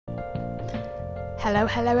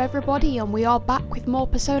Hello everybody, and we are back with more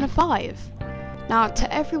Persona 5. Now,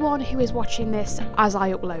 to everyone who is watching this as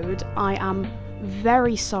I upload, I am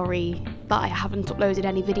very sorry that I haven't uploaded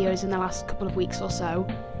any videos in the last couple of weeks or so.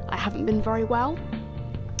 I haven't been very well.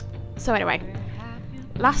 So anyway,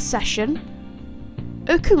 last session,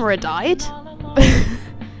 Okumura died.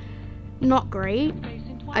 Not great.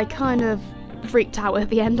 I kind of freaked out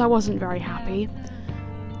at the end, I wasn't very happy.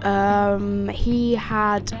 He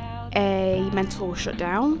had a mental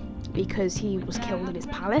shutdown because he was killed in his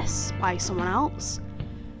palace by someone else.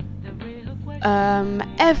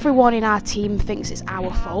 Everyone in our team thinks it's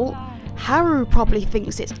our fault. Haru probably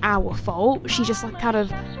thinks it's our fault. She just like kind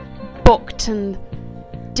of booked and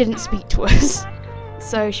didn't speak to us.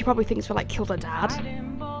 So she probably thinks we like killed her dad.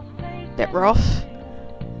 Bit rough.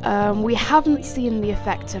 We haven't seen the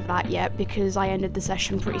effect of that yet because I ended the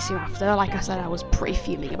session pretty soon after. Like I said, I was pretty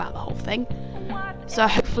fuming about the whole thing. So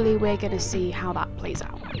hopefully we're going to see how that plays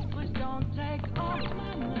out.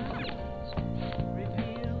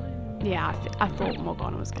 Yeah, I thought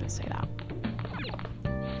Morgana was going to say that.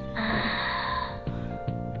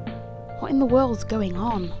 What in the world's going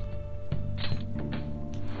on?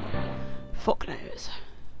 Fuck knows.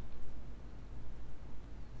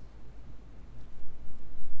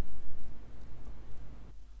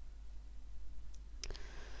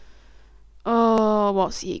 Oh,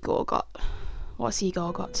 what's Igor got? What's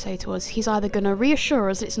Igor got to say to us? He's either going to reassure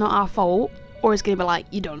us it's not our fault, or he's going to be like,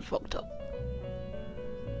 you done fucked up.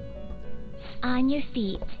 On your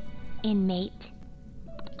feet, inmate.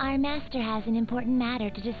 Our master has an important matter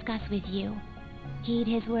to discuss with you. Heed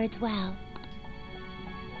his words well.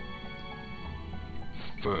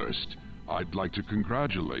 First, I'd like to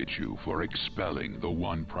congratulate you for expelling the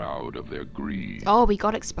one proud of their greed. Oh, we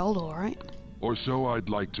got expelled, alright. Or so I'd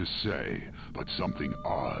like to say, but something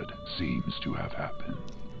odd seems to have happened.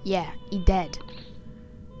 Yeah, he dead.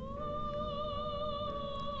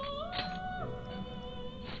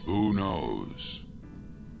 Who knows?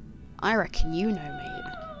 I reckon you know,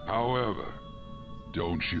 mate. However,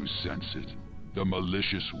 don't you sense it? The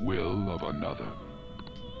malicious will of another?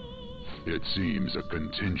 It seems a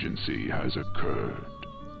contingency has occurred.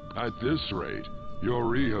 At this rate, your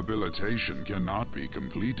rehabilitation cannot be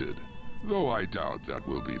completed, though I doubt that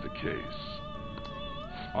will be the case.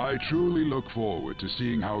 I truly look forward to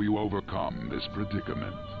seeing how you overcome this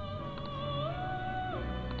predicament.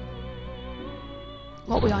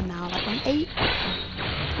 What we are now, like rank 8?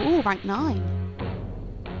 Ooh, rank 9.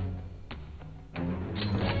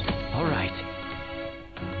 Alright.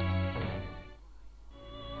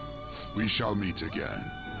 We shall meet again.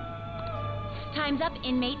 Time's up,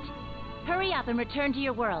 inmate. Hurry up and return to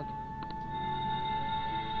your world.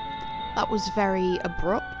 That was very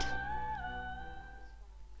abrupt.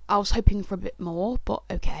 I was hoping for a bit more, but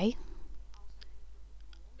okay.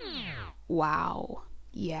 Wow.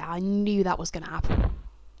 Yeah, I knew that was going to happen.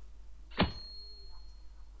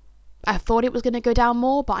 I thought it was going to go down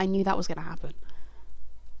more, but I knew that was going to happen.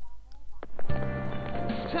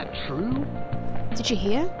 Is that true? Did you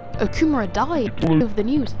hear? Okumura died of the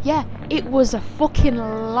news. Yeah, it was a fucking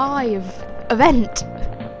live event.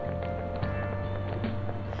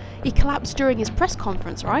 He collapsed during his press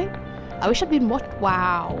conference, right? I wish I'd been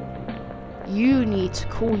Wow. You need to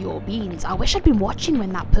cool your beans. I wish I'd been watching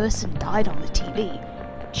when that person died on the TV.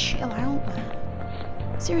 Chill out,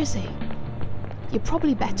 man. Seriously. You're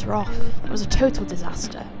probably better off. It was a total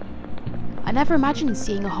disaster. I never imagined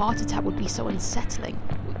seeing a heart attack would be so unsettling.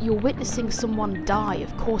 You're witnessing someone die,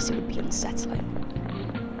 of course it would be unsettling.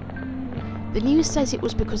 The news says it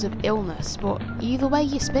was because of illness, but either way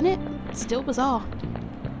you spin it, it's still bizarre.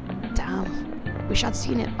 Damn, wish I'd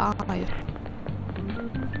seen it live.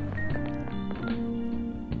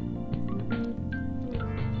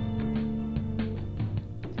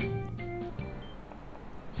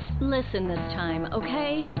 Listen this time,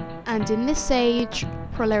 okay? And in this age,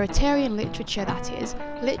 proletarian literature that is,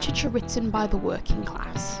 literature written by the working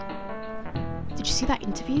class. Did you see that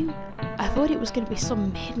interview? I thought it was going to be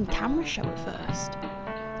some hidden camera show at first.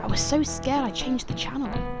 I was so scared I changed the channel.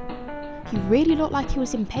 He really looked like he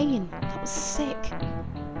was in pain. That was sick.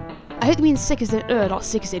 I hope they mean sick as in, not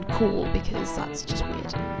sick as in cool, because that's just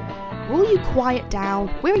weird. Will you quiet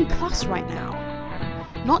down? We're in class right now.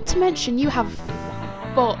 Not to mention you have...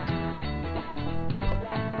 Fuck.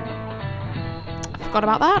 Forgot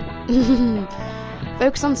about that.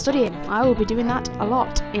 Focus on studying. I will be doing that a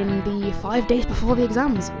lot in the 5 days before the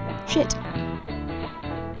exams. Shit.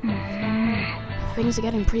 Things are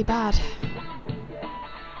getting pretty bad.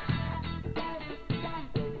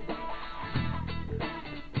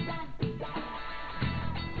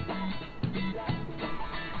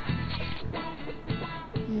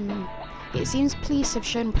 It seems police have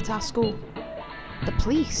shown up at our school. The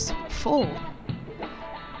police? 4?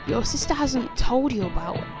 Your sister hasn't told you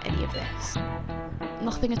about any of this?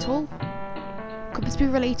 Nothing at all? Could this be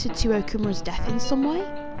related to Okumura's death in some way?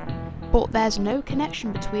 But there's no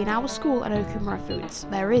connection between our school and Okumura Foods.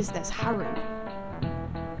 There's Haru.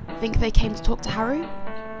 Think they came to talk to Haru?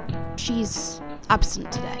 She's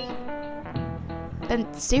absent today.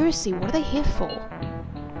 Then seriously, what are they here for?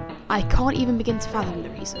 I can't even begin to fathom the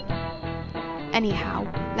reason. Anyhow,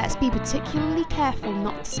 let's be particularly careful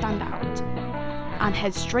not to stand out. And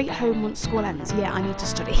head straight home once school ends. Yeah, I need to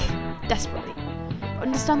study. Desperately.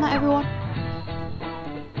 Understand that, everyone?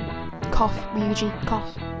 Cough, Ryuji,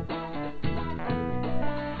 cough.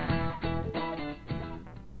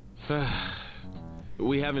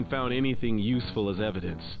 We haven't found anything useful as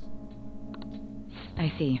evidence. I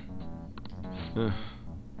see.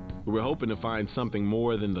 We're hoping to find something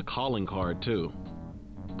more than the calling card, too.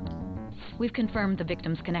 We've confirmed the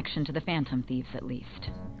victim's connection to the Phantom Thieves, at least.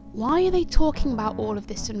 Why are they talking about all of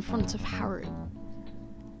this in front of Haru?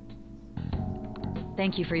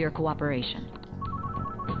 Thank you for your cooperation.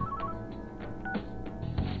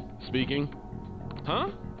 Speaking? Huh?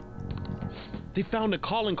 They found a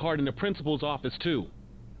calling card in the principal's office, too.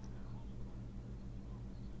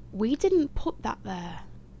 We didn't put that there.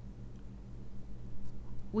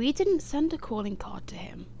 We didn't send a calling card to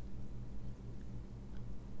him.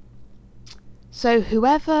 So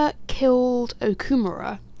whoever killed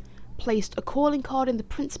Okumura placed a calling card in the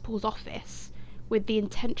principal's office with the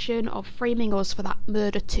intention of framing us for that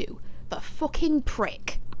murder too. The fucking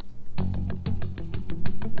prick.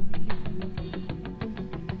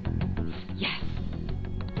 Yes.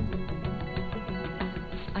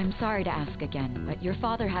 I'm sorry to ask again, but your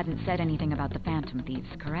father hadn't said anything about the Phantom Thieves,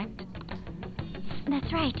 correct?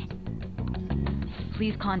 That's right.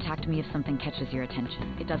 Please contact me if something catches your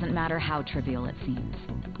attention. It doesn't matter how trivial it seems.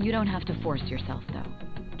 You don't have to force yourself, though.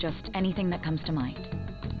 Just anything that comes to mind.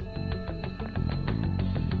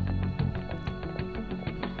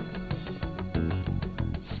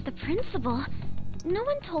 The principal? No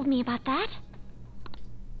one told me about that.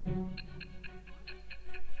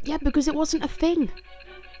 Yeah, because it wasn't a thing.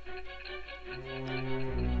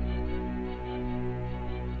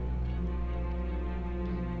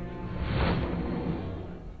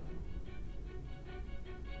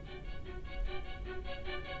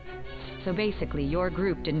 So basically, your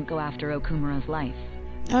group didn't go after Okumura's life.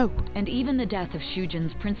 Oh. And even the death of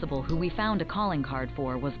Shujin's principal, who we found a calling card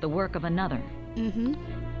for, was the work of another. Mm-hmm.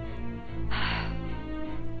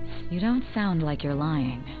 You don't sound like you're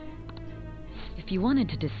lying. If you wanted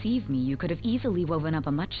to deceive me, you could have easily woven up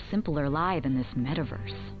a much simpler lie than this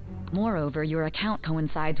metaverse. Moreover, your account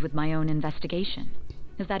coincides with my own investigation.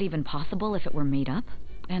 Is that even possible if it were made up?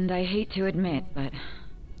 And I hate to admit, but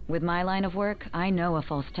with my line of work, I know a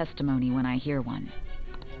false testimony when I hear one.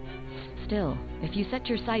 Still, if you set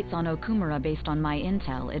your sights on Okumura based on my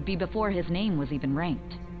intel, it'd be before his name was even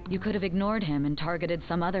ranked. You could have ignored him and targeted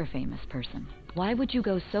some other famous person. Why would you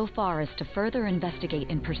go so far as to further investigate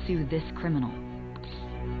and pursue this criminal?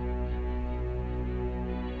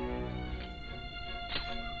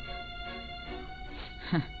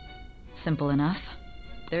 Simple enough.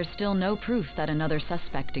 There's still no proof that another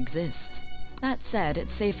suspect exists. That said,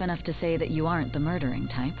 it's safe enough to say that you aren't the murdering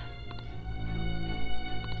type.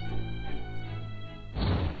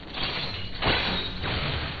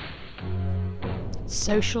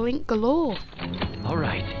 Social link galore. All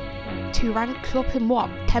right. 2 ranks up in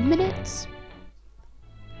what, 10 minutes?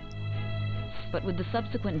 But with the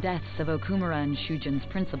subsequent deaths of Okumura and Shujin's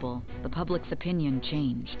principal, the public's opinion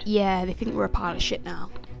changed. Yeah, they think we're a pile of shit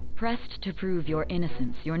now. Pressed to prove your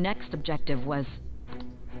innocence, your next objective was...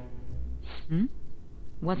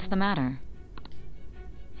 What's the matter?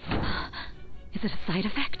 Is it a side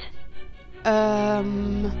effect?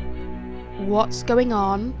 What's going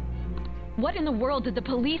on? What in the world did the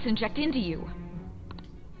police inject into you?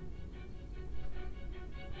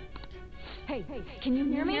 Hey, can you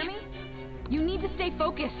hear me? You need to stay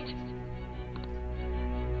focused.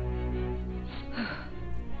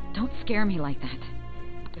 Don't scare me like that.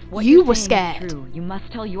 If what You you're were saying is scared. true, you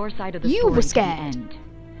must tell your side of the You story were to the scared. end.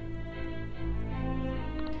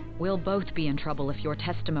 We'll both be in trouble if your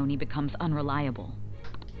testimony becomes unreliable.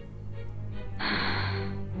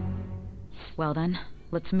 Well then,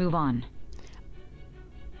 let's move on.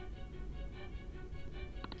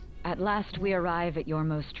 At last we arrive at your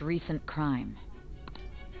most recent crime.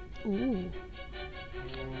 Ooh.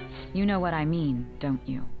 You know what I mean, don't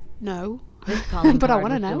you? No. This calling But I card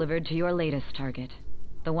wanna was know. delivered to your latest target,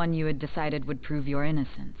 the one you had decided would prove your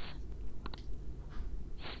innocence.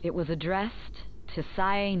 It was addressed to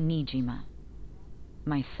Sae Nijima,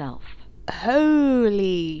 myself.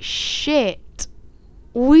 Holy shit.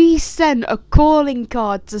 We sent a calling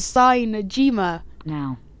card to Sai Najima.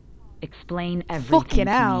 Now, explain everything Fucking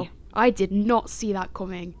to hell. me. I did not see that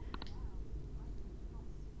coming.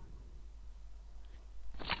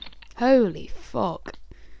 Holy fuck.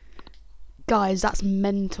 Guys, that's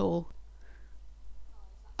mental.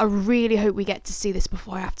 I really hope we get to see this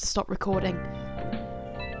before I have to stop recording.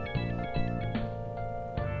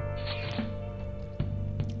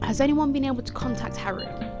 Has anyone been able to contact Haru?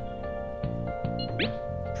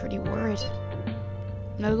 Pretty worried.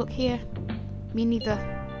 No luck here. Me neither.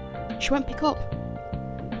 She won't pick up.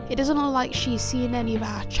 It doesn't look like she's seen any of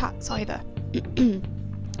our chats either.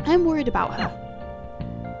 I'm worried about her.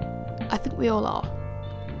 I think we all are.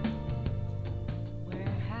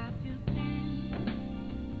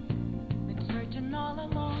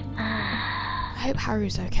 I hope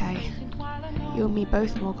Haru's okay. You and me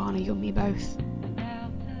both, Morgana, you and me both.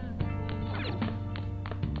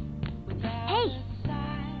 Hey!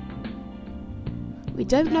 We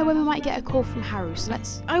don't know when we might get a call from Haru, so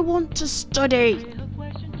let's... I want to study!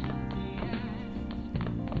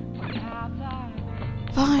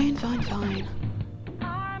 Fine, fine, fine.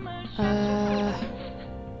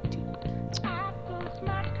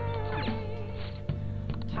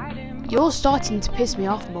 You're starting to piss me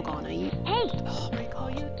off, Morgana. Hey! Oh my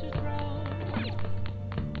god.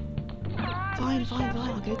 Fine, fine, fine.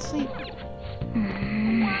 I'll go to sleep.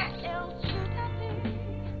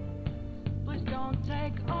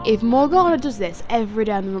 If Morgana does this every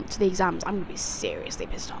day on the run up to the exams, I'm going to be seriously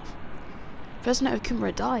pissed off. First note of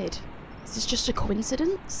Kumura died. Is this just a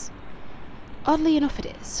coincidence? Oddly enough it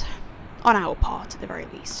is. On our part, at the very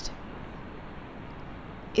least.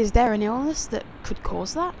 Is there an illness that could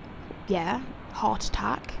cause that? Yeah. Heart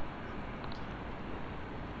attack?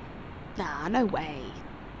 Nah, no way.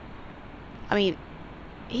 I mean,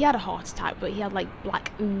 he had a heart attack, but he had like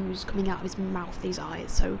black ooze coming out of his mouth and his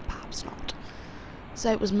eyes, so perhaps not.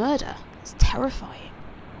 So it was murder. It's terrifying.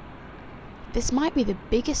 This might be the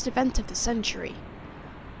biggest event of the century.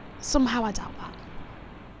 Somehow I doubt that.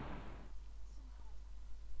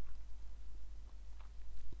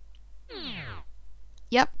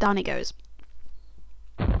 Yep, down it goes.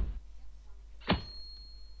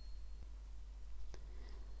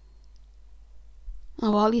 Oh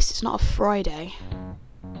well, at least it's not a Friday.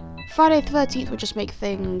 Friday the 13th would just make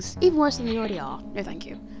things even worse than they already are. No thank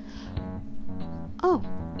you. Oh,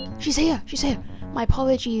 she's here, she's here. My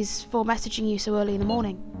apologies for messaging you so early in the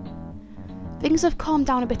morning. Things have calmed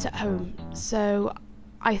down a bit at home, so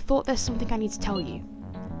I thought there's something I need to tell you.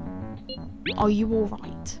 Are you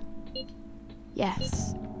alright?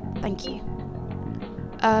 Yes, thank you.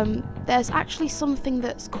 There's actually something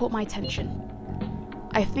that's caught my attention.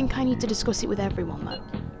 I think I need to discuss it with everyone though.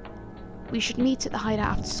 We should meet at the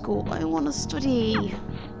hideout after school. I want to study.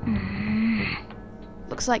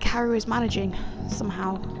 Looks like Haru is managing,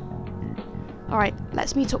 somehow. Alright,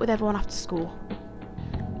 let's meet up with everyone after school.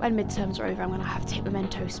 When midterms are over, I'm going to have to hit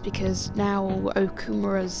mementos because now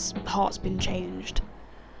Okumura's heart's been changed.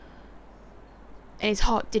 And his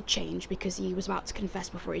heart did change because he was about to confess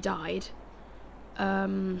before he died.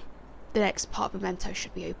 The next part of memento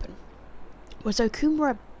should be open. Was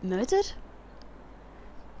Okumura murdered?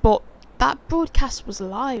 But that broadcast was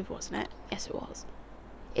live, wasn't it? Yes, it was.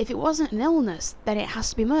 If it wasn't an illness, then it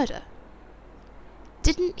has to be murder.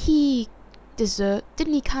 Didn't he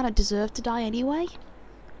kind of deserve to die anyway?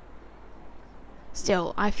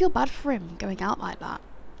 Still, I feel bad for him going out like that.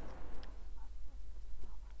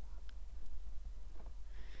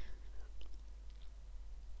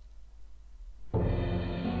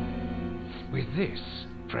 With this,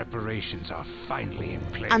 preparations are finally in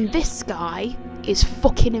place. And this guy is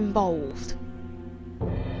fucking involved.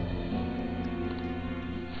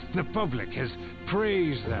 The public has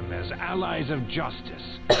praised them as allies of justice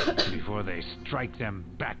before they strike them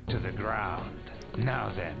back to the ground.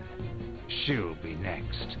 Now then, she'll be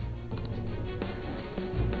next.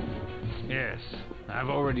 Yes, I've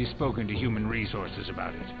already spoken to Human Resources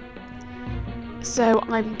about it. So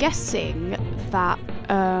I'm guessing that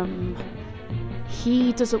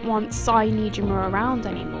he doesn't want Sai Nijima around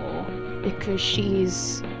anymore because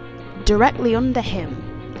she's directly under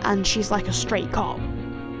him and she's like a straight cop.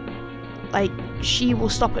 Like, she will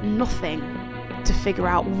stop at nothing to figure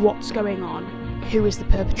out what's going on, who is the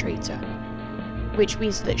perpetrator. Which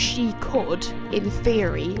means that she could, in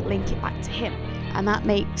theory, link it back to him. And that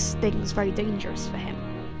makes things very dangerous for him.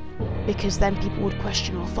 Because then people would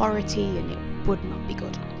question authority and it would not be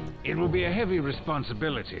good. It will be a heavy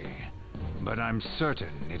responsibility, but I'm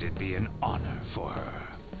certain it'd be an honor for her.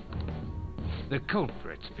 The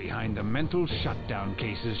culprits behind the mental shutdown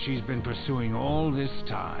cases she's been pursuing all this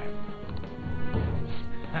time.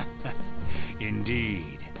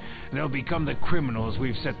 Indeed. They'll become the criminals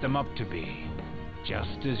we've set them up to be.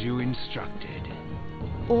 Just as you instructed.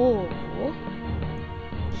 Or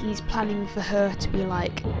he's planning for her to be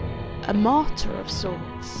like a martyr of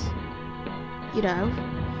sorts. You know?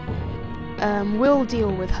 We'll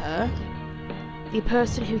deal with her. The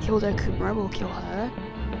person who killed Okumura will kill her.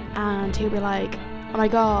 And he'll be like, oh my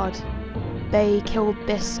god, they killed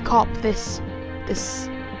this cop, this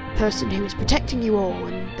person who was protecting you all,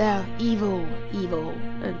 and they're evil,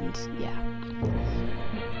 and yeah.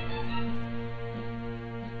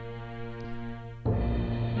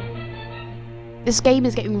 This game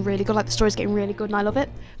is getting really good, like the story's getting really good and I love it,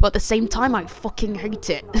 but at the same time I fucking hate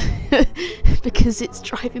it, because it's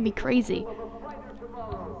driving me crazy.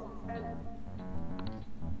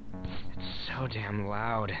 It's so damn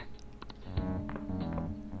loud.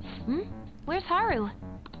 Where's Haru?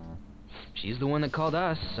 She's the one that called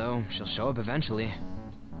us, so she'll show up eventually.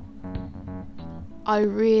 I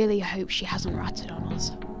really hope she hasn't ratted on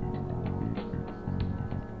us.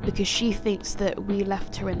 Because she thinks that we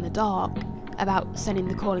left her in the dark about sending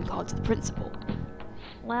the calling card to the principal.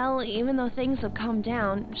 Well, even though things have calmed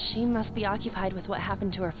down, she must be occupied with what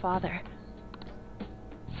happened to her father.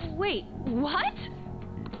 Wait, what?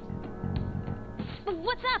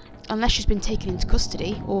 What's up? Unless she's been taken into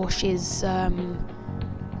custody, or she's,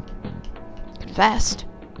 confessed.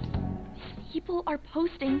 People are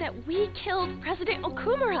posting that we killed President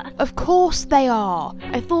Okumura! Of course they are!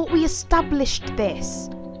 I thought we established this.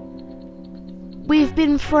 We've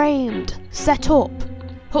been framed, set up,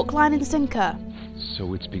 hook, line and sinker.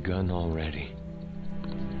 So it's begun already.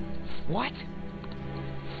 What?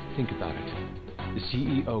 Think about it. The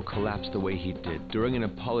CEO collapsed the way he did during an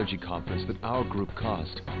apology conference that our group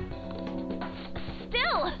caused.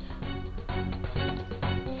 Still!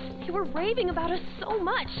 They were raving about us so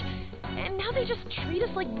much, and now they just treat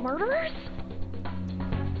us like murderers?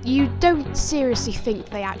 You don't seriously think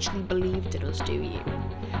they actually believed in us, do you?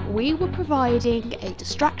 We were providing a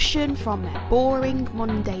distraction from their boring,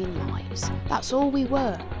 mundane lives. That's all we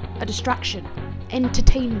were. A distraction.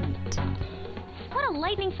 Entertainment. What a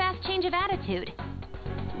lightning-fast change of attitude.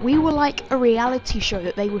 We were like a reality show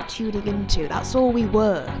that they were tuning into. That's all we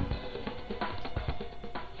were.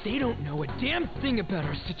 They don't know a damn thing about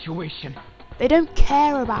our situation. They don't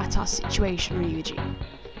care about our situation, Ryuji.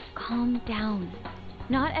 Calm down.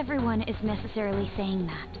 Not everyone is necessarily saying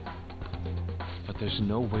that. But there's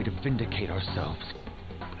no way to vindicate ourselves.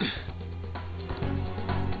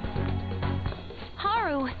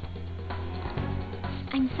 Haru!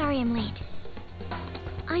 I'm sorry I'm late.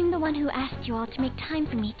 I'm the one who asked you all to make time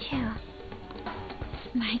for me, too.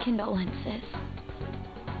 My condolences.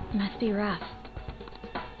 Must be rough.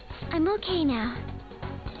 I'm okay now.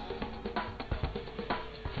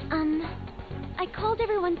 I called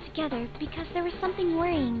everyone together because there was something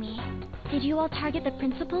worrying me. Did you all target the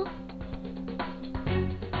principal?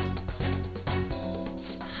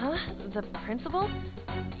 Huh? The principal?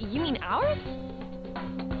 You mean ours?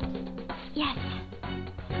 Yes.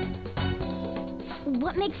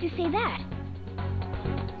 What makes you say that?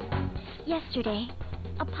 Yesterday,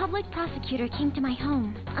 a public prosecutor came to my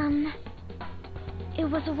home. It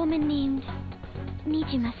was a woman named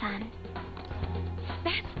Nijima-san.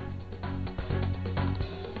 That's...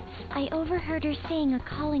 I overheard her saying a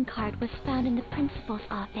calling card was found in the principal's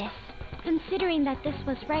office. Considering that this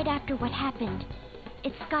was right after what happened,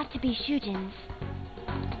 it's got to be Shujin's.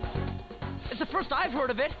 It's the first I've heard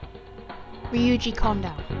of it. Ryuji, calm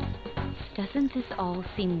down. Doesn't this all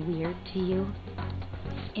seem weird to you?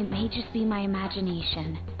 It may just be my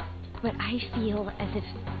imagination, but I feel as if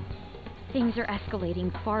things are escalating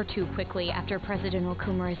far too quickly after President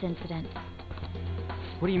Okumura's incident.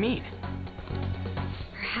 What do you mean?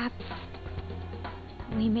 Perhaps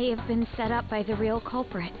we may have been set up by the real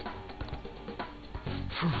culprit.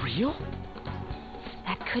 For real?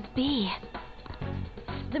 That could be.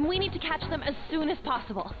 Then we need to catch them as soon as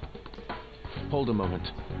possible. Hold a moment.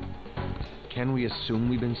 Can we assume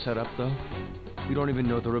we've been set up, though? We don't even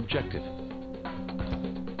know their objective.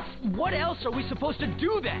 What else are we supposed to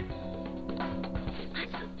do then?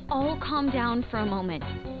 Let's all calm down for a moment.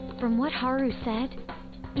 From what Haru said,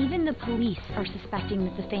 even the police are suspecting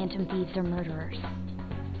that the Phantom Thieves are murderers.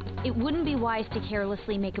 It wouldn't be wise to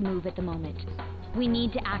carelessly make a move at the moment. We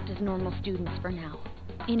need to act as normal students for now.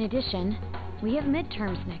 In addition, we have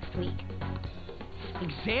midterms next week.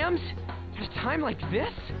 Exams? At a time like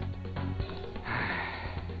this?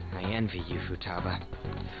 I envy you, Futaba.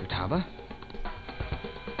 Futaba?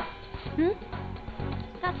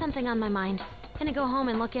 Got something on my mind. Gonna go home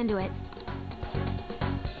and look into it.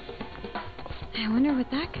 I wonder what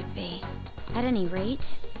that could be. At any rate,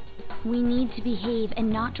 we need to behave and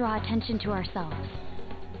not draw attention to ourselves.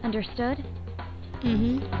 Understood?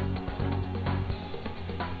 Mm-hmm.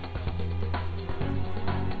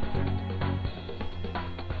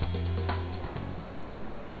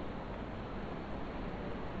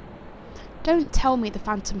 Don't tell me the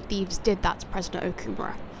Phantom Thieves did that to President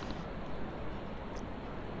Okumura.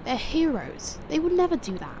 They're heroes. They would never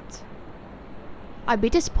do that. I'd be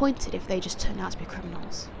disappointed if they just turned out to be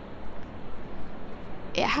criminals.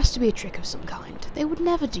 It has to be a trick of some kind. They would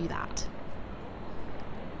never do that.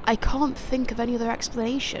 I can't think of any other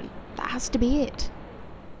explanation. That has to be it.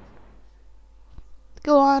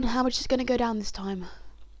 Go on, how much is going to go down this time?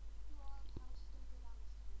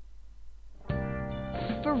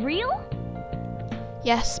 For real?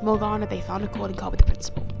 Yes, Morgana, they found a calling card with the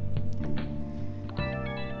principal.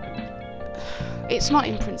 It's not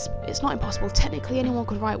impossible. Technically, anyone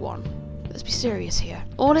could write one. Let's be serious here.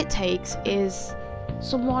 All it takes is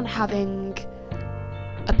someone having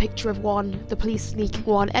a picture of one, the police leaking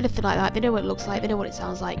one, anything like that. They know what it looks like, they know what it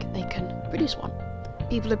sounds like, they can produce one.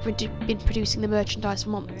 People have been producing the merchandise for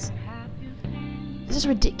months. This is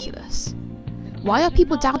ridiculous. Why are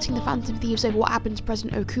people doubting the Phantom Thieves over what happened to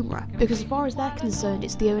President Okumura? Because as far as they're concerned,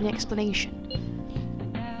 it's the only explanation.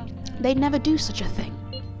 They'd never do such a thing.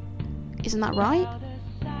 Isn't that right?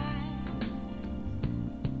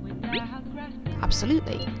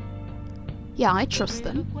 Absolutely. Yeah, I trust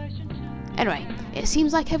them. Anyway, it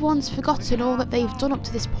seems like everyone's forgotten all that they've done up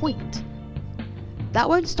to this point. That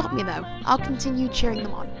won't stop me though. I'll continue cheering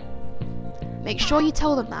them on. Make sure you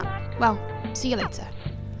tell them that. Well, see you later.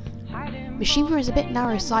 Mishima is a bit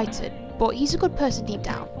narrow-sighted, but he's a good person deep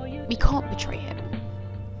down. We can't betray him.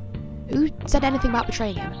 Who said anything about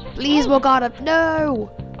betraying him? Please, Morgana,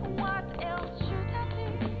 no!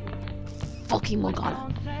 Fucking Morgana.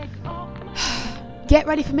 Get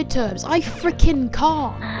ready for midterms. I freaking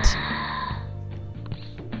can't.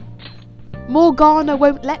 Morgana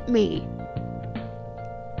won't let me.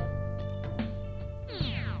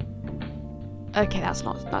 Okay, that's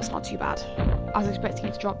not too bad. I was expecting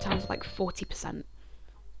it to drop down to like 40%.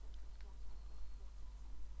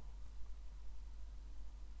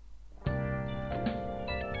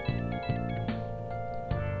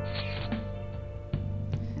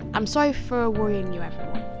 I'm sorry for worrying you,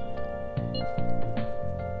 everyone.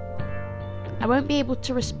 I won't be able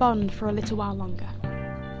to respond for a little while longer.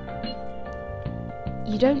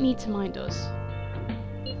 You don't need to mind us.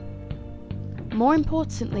 More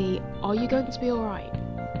importantly, are you going to be alright?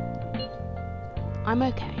 I'm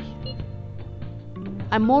okay.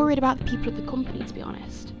 I'm more worried about the people of the company, to be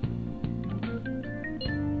honest.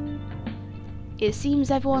 It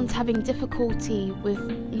seems everyone's having difficulty with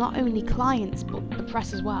not only clients, but the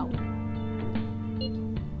press as well.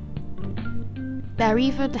 They're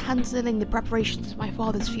even handling the preparations for my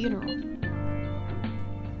father's funeral.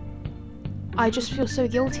 I just feel so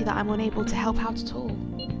guilty that I'm unable to help out at all.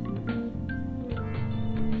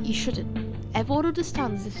 You shouldn't. Everyone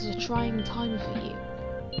understands this is a trying time for you.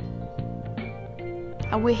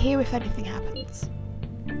 And we're here if anything happens.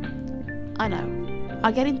 I know.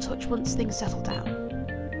 I'll get in touch once things settle down.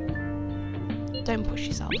 Don't push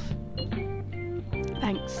yourself.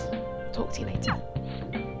 Thanks. Talk to you later.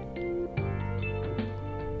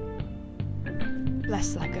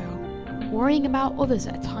 Bless that girl. Worrying about others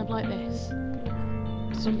at a time like this.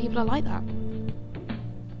 Some people are like that.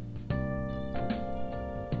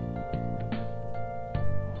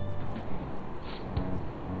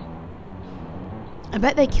 I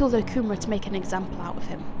bet they killed Okumura to make an example out of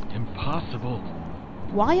him. Impossible.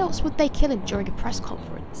 Why else would they kill him during a press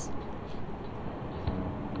conference?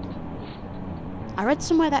 I read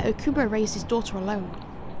somewhere that Okumura raised his daughter alone.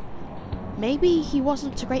 Maybe he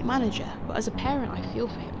wasn't a great manager, but as a parent I feel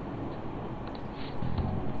for him.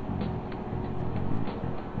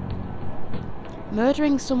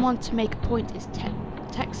 Murdering someone to make a point is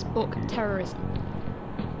textbook terrorism.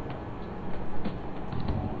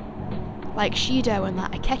 Like Shido and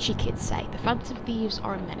that Akechi kid say, the Phantom Thieves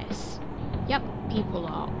are a menace. Yep, people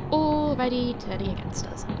are already turning against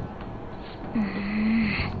us.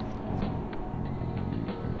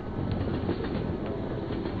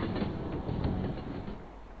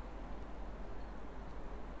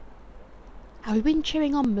 Have we been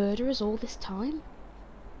cheering on murderers all this time?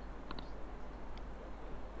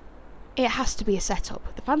 It has to be a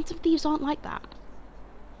setup. The Phantom Thieves aren't like that.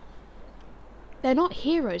 They're not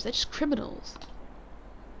heroes, they're just criminals.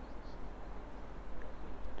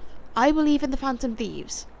 I believe in the Phantom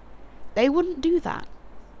Thieves. They wouldn't do that.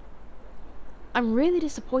 I'm really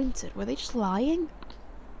disappointed. Were they just lying?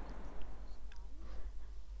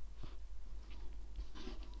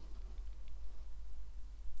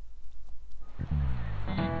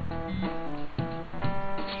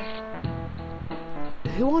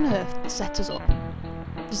 Who on earth set us up?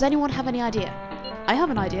 Does anyone have any idea? I have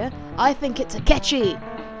an idea. I think it's Akechi!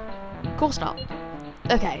 Of course not.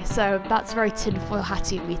 Okay, so that's very tinfoil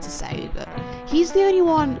hatty of me to say, but he's the only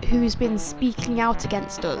one who's been speaking out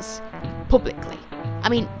against us publicly. I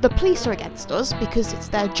mean, the police are against us because it's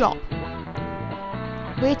their job.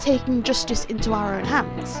 We're taking justice into our own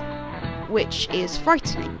hands, which is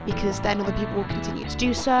frightening because then other people will continue to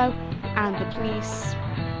do so, and the police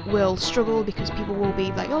will struggle because people will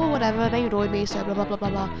be like, oh, whatever, they annoyed me, so blah blah blah blah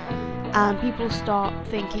blah. And people start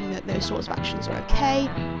thinking that those sorts of actions are okay.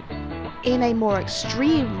 In a more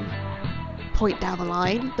extreme point down the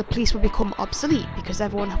line, the police would become obsolete because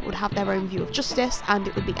everyone would have their own view of justice and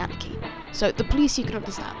it would be anarchy. So the police you can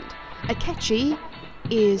understand. Akechi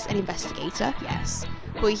is an investigator, yes,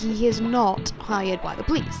 but he is not hired by the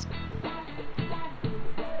police.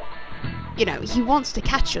 You know, he wants to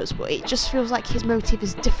catch us, but it just feels like his motive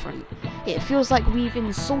is different. It feels like we've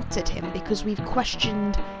insulted him because we've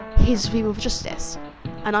questioned his view of justice,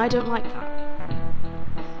 and I don't like that.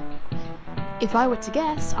 If I were to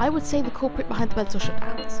guess, I would say the culprit behind the mental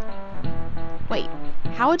shutdowns. Wait,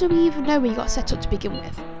 how do we even know he got set up to begin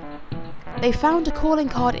with? They found a calling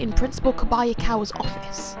card in Principal Kobayakawa's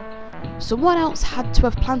office. Someone else had to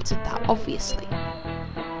have planted that, obviously.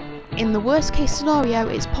 In the worst case scenario,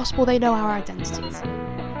 it's possible they know our identities.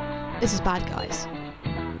 This is bad, guys.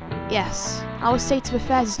 Yes, our state of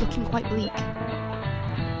affairs is looking quite bleak.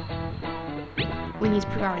 We need to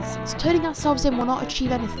prove our innocence. Turning ourselves in will not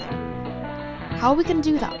achieve anything. How are we going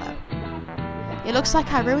to do that, though? It looks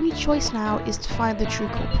like our only choice now is to find the true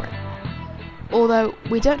culprit. Although,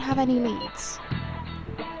 we don't have any leads.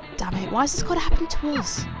 Damn it, why has this got to happen to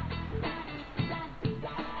us?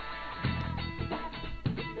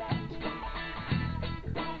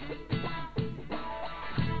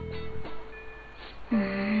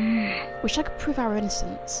 Wish I could prove our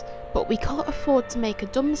innocence, but we can't afford to make a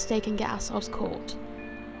dumb mistake and get ourselves caught.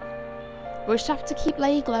 We'll just have to keep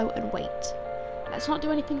laying low and wait. Let's not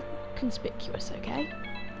do anything conspicuous, okay?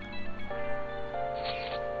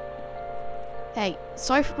 Hey,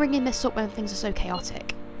 sorry for bringing this up when things are so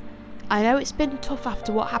chaotic. I know it's been tough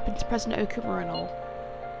after what happened to President Okumura and all,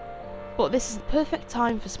 but this is the perfect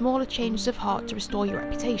time for smaller changes of heart to restore your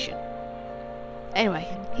reputation. Anyway,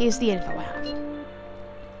 here's the info I have.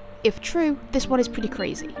 If true, this one is pretty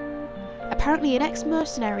crazy. Apparently an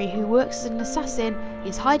ex-mercenary who works as an assassin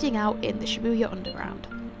is hiding out in the Shibuya underground.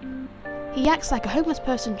 He acts like a homeless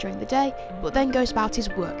person during the day, but then goes about his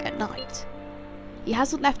work at night. He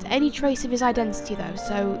hasn't left any trace of his identity though,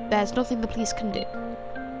 so there's nothing the police can do.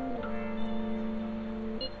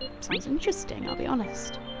 Sounds interesting, I'll be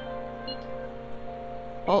honest.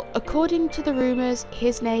 Well, according to the rumours,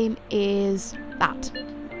 his name is that.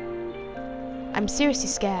 I'm seriously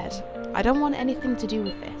scared. I don't want anything to do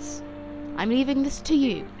with this. I'm leaving this to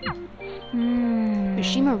you.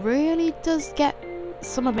 Mishima really does get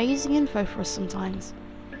some amazing info for us sometimes.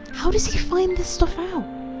 How does he find this stuff out?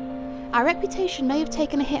 Our reputation may have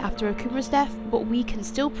taken a hit after Okumura's death, but we can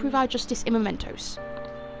still prove our justice in mementos.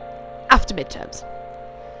 After midterms.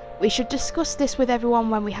 We should discuss this with everyone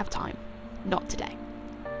when we have time. Not today.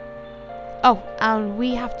 Oh, and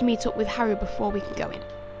we have to meet up with Haru before we can go in.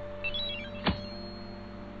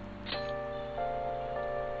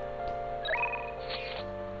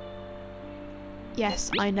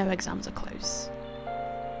 Yes, I know exams are close.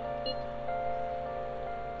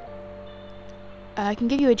 I can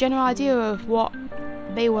give you a general idea of what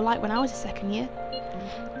they were like when I was a second year.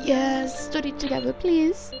 Yes, study together,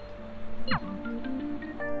 please.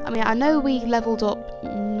 I mean, I know we leveled up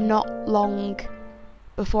not long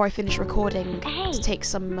before I finished recording to take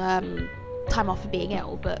some time off for being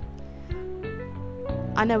ill, but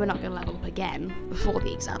I know we're not going to level up again before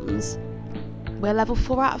the exams. We're level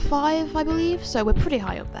 4 out of 5, I believe, so we're pretty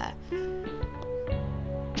high up there.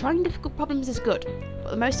 Trying difficult problems is good, but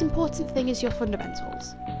the most important thing is your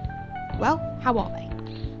fundamentals. Well, how are they?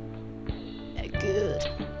 They're good.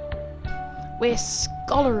 We're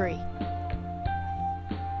scholarly.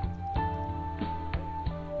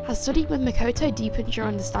 Has studying with Makoto deepened your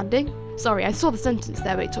understanding? Sorry, I saw the sentence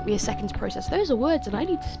there, but it took me a second to process. Those are words and I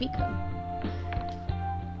need to speak them.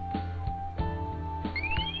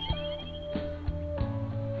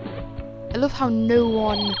 I love how no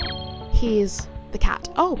one hears the cat.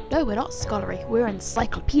 Oh, no, we're not scholarly. We're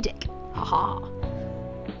encyclopedic. Haha.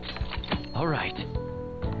 All right.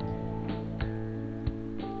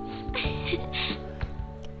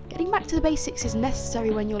 Getting back to the basics is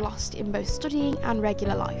necessary when you're lost in both studying and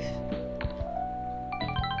regular life.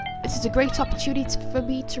 This is a great opportunity for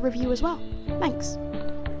me to review as well. Thanks.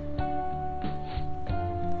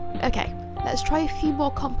 Okay, let's try a few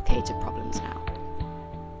more complicated problems now.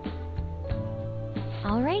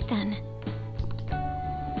 All right then.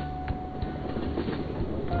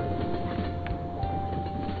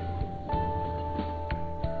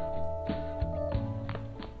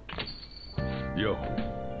 Yo.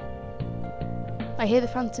 I hear the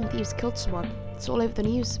Phantom Thieves killed someone. It's all over the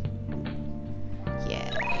news.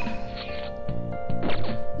 Yeah.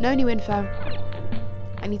 No new info.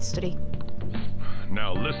 I need to study.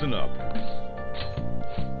 Now listen up.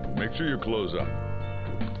 Make sure your clothes up.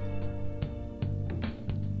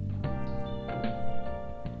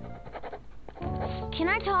 Can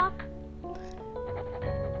I talk?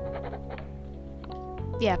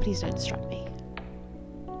 Yeah, please don't distract me.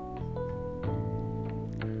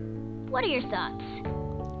 What are your thoughts?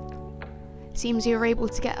 Seems you were able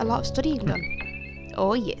to get a lot of studying done.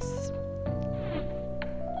 Oh yes.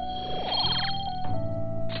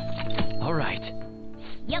 All right.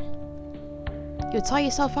 Yep. You'll tire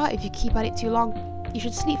yourself out if you keep at it too long. You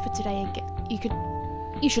should sleep for today and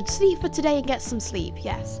you should sleep for today and get some sleep.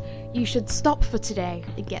 Yes. You should stop for today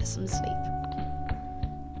and get some sleep.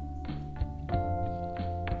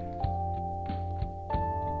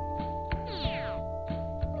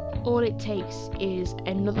 All it takes is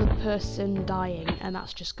another person dying and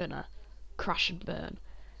that's just gonna crash and burn.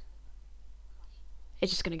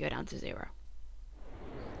 It's just gonna go down to 0.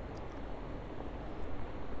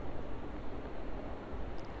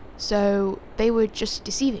 So they were just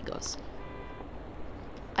deceiving us.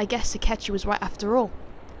 I guess Akechi was right after all.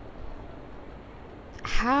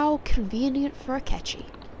 How convenient for Akechi.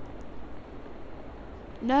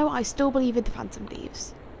 No, I still believe in the Phantom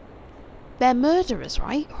Thieves. They're murderers,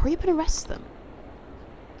 right? Hurry up and arrest them.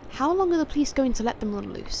 How long are the police going to let them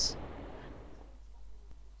run loose?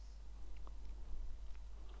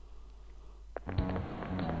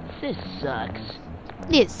 This sucks.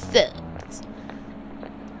 This sucks.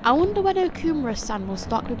 I wonder when Okumura-san will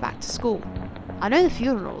start going back to school. I know the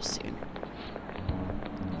funeral's soon.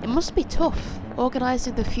 It must be tough,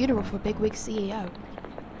 organising the funeral for a bigwig CEO.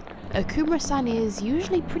 Okumura-san is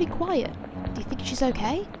usually pretty quiet. Do you think she's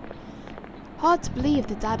okay? Hard to believe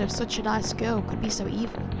the dad of such a nice girl could be so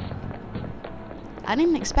evil. I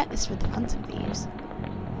didn't expect this from the Phantom Thieves.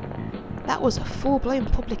 That was a full-blown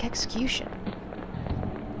public execution.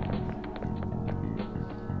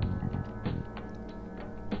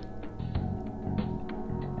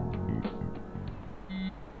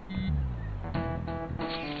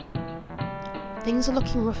 Things are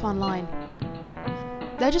looking rough online.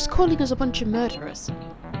 They're just calling us a bunch of murderers.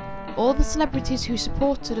 All the celebrities who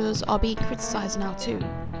supported us are being criticised now too.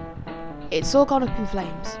 It's all gone up in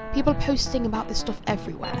flames. People are posting about this stuff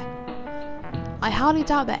everywhere. I highly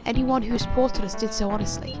doubt that anyone who supported us did so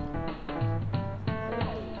honestly.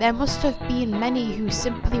 There must have been many who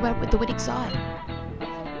simply went with the winning side.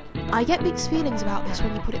 I get mixed feelings about this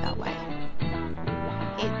when you put it that way.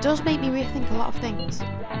 It does make me rethink a lot of things.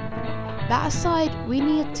 That aside, we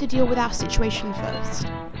need to deal with our situation first.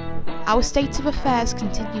 Our state of affairs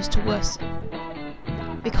continues to worsen.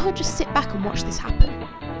 We can't just sit back and watch this happen.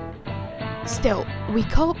 Still, we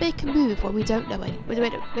can't make a move when we don't know any. We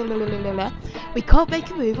can't make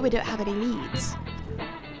a move when we don't have any leads.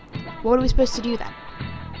 What are we supposed to do then?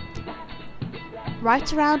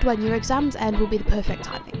 Right around when your exams end will be the perfect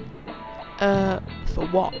timing. For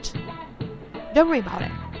what? Don't worry about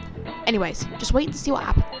it. Anyways, just wait to see what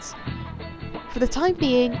happens. For the time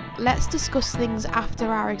being, let's discuss things after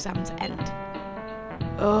our exams end.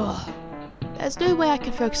 Ugh. There's no way I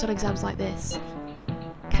can focus on exams like this.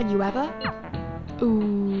 Can you ever?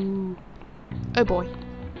 Ooh. Oh boy.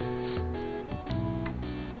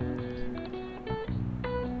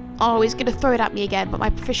 Oh, he's gonna throw it at me again, but my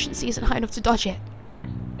proficiency isn't high enough to dodge it.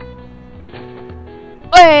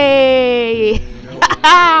 Hey!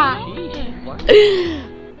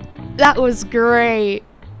 That was great.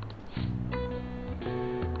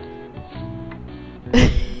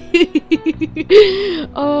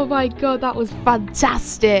 Oh my god, that was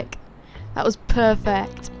fantastic. That was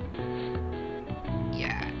perfect.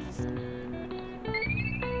 Yes.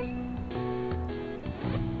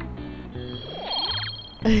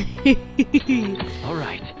 All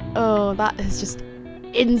right. Oh, that has just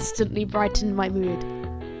instantly brightened my mood.